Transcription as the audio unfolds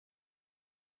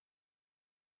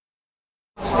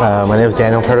My name is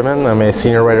Daniel Terdiman. I'm a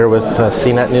senior writer with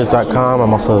CNetNews.com.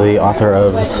 I'm also the author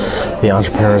of The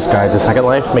Entrepreneur's Guide to Second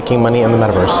Life, Making Money in the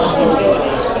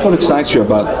Metaverse. What excites you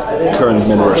about current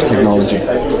metaverse technology?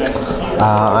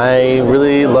 I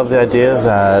really love the idea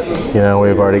that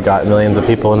we've already got millions of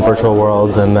people in virtual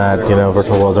worlds, and that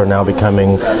virtual worlds are now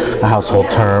becoming a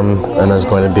household term, and there's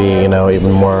going to be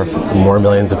even more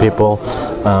millions of people.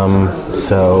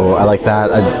 So I like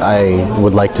that. I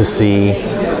would like to see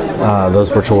those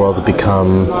virtual worlds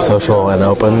become social and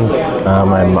open.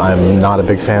 I'm not a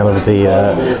big fan of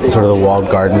the sort of the walled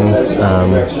garden,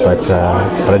 but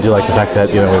I do like the fact that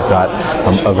we've got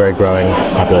a very growing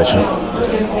population.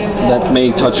 That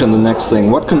may touch on the next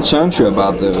thing. What concerns you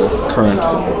about the current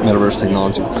metaverse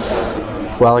technology?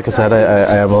 Well, like I said,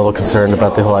 I am a little concerned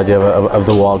about the whole idea of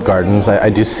the walled gardens. I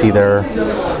do see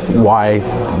why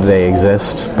they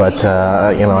exist, but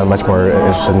I'm much more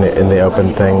interested in the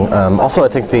open thing. Also, I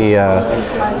think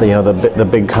the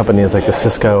big companies like the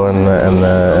Cisco and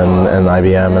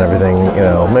IBM and everything,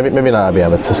 maybe not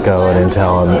IBM, but Cisco and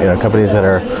Intel and companies that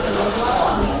are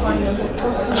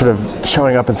sort of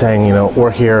showing up and saying,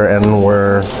 we're here and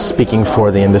we're speaking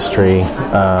for the industry.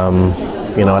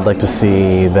 I'd like to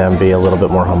see them be a little bit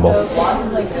more humble.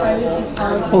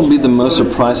 What will be the most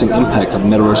surprising impact of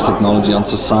metaverse technology on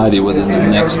society within the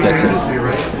next decade?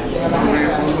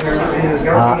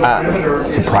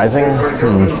 Surprising?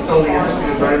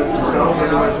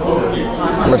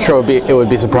 I'm not sure it would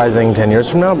be surprising 10 years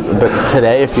from now, but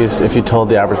today, if you told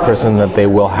the average person that they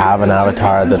will have an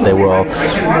avatar, that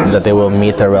they will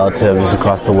meet their relatives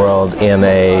across the world in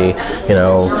a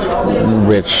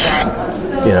rich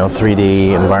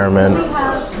 3D environment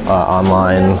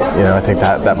online, I think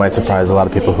that might surprise a lot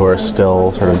of people who are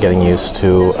still sort of getting used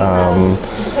to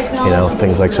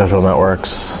things like social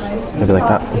networks, maybe like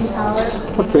that.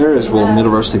 What barriers will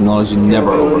metaverse technology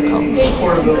never overcome?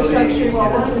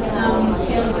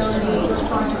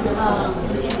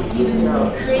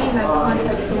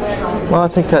 Well, I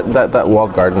think that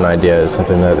walled garden idea is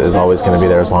something that is always going to be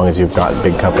there as long as you've got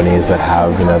big companies that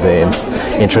have the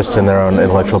interest in their own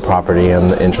intellectual property and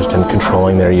the interest in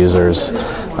controlling their users.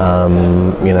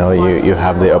 You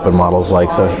have the open models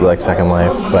like Second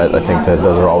Life, but I think that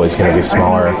those are always going to be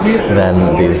smaller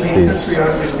than these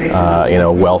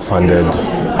well-funded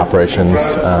operations.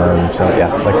 So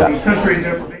yeah, like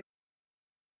that.